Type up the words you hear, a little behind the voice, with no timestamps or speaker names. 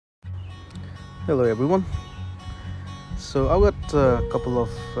Hello everyone. So I've got a couple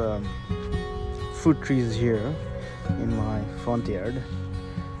of fruit trees here in my front yard.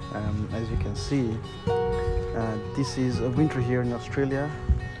 As you can see, this is a winter here in Australia,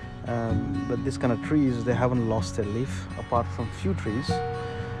 but this kind of trees, they haven't lost their leaf apart from few trees.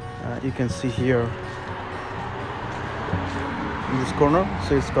 You can see here in this corner,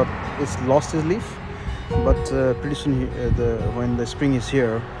 so it's lost its leaf, but pretty soon when the spring is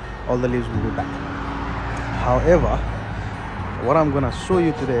here, all the leaves will be back. However, what I'm gonna show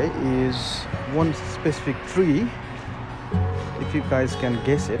you today is one specific tree. If you guys can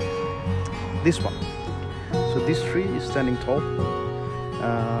guess it, this one. So this tree is standing tall.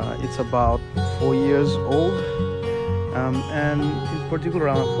 It's about 4 years old, and in particular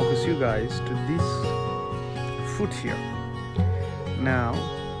I want to focus you guys to this fruit here. Now,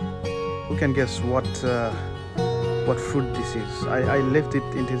 who can guess what fruit this is? I left it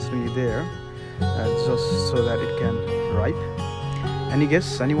intentionally there just so that it can ripe. Any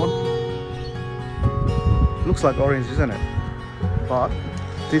guess? Anyone? Looks like orange, isn't it? But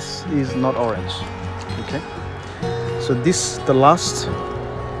this is not orange. Okay, so this, the last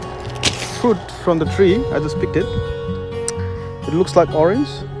fruit from the tree, I just picked it. It looks like orange,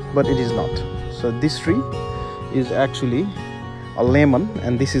 but it is not. So this tree is actually a lemon,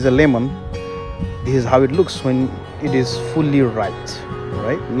 and this is a lemon. This is how it looks when it is fully ripe,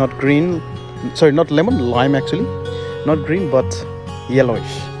 right? Not green, sorry, not lemon, lime actually. Not green, but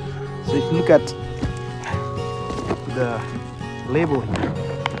yellowish. So if you look at the label here,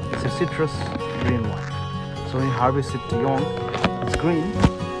 it's a citrus green one. So when you harvest it young, it's green,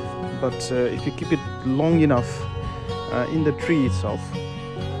 but if you keep it long enough in the tree itself,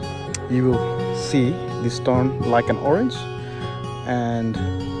 you will see this turn like an orange and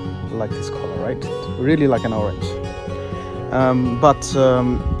like this color, right? Really like an orange. But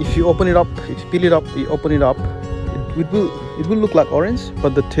if you open it up, if you peel it up, you open it up, it will look like orange,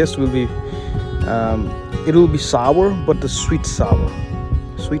 but the taste will be it will be sour, but the sweet sour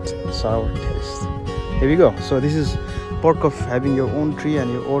taste. Here we go. So this is perk of having your own tree and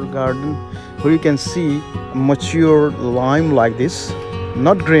your own garden, where you can see mature lime like this,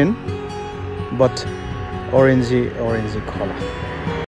 not green, but orangey color.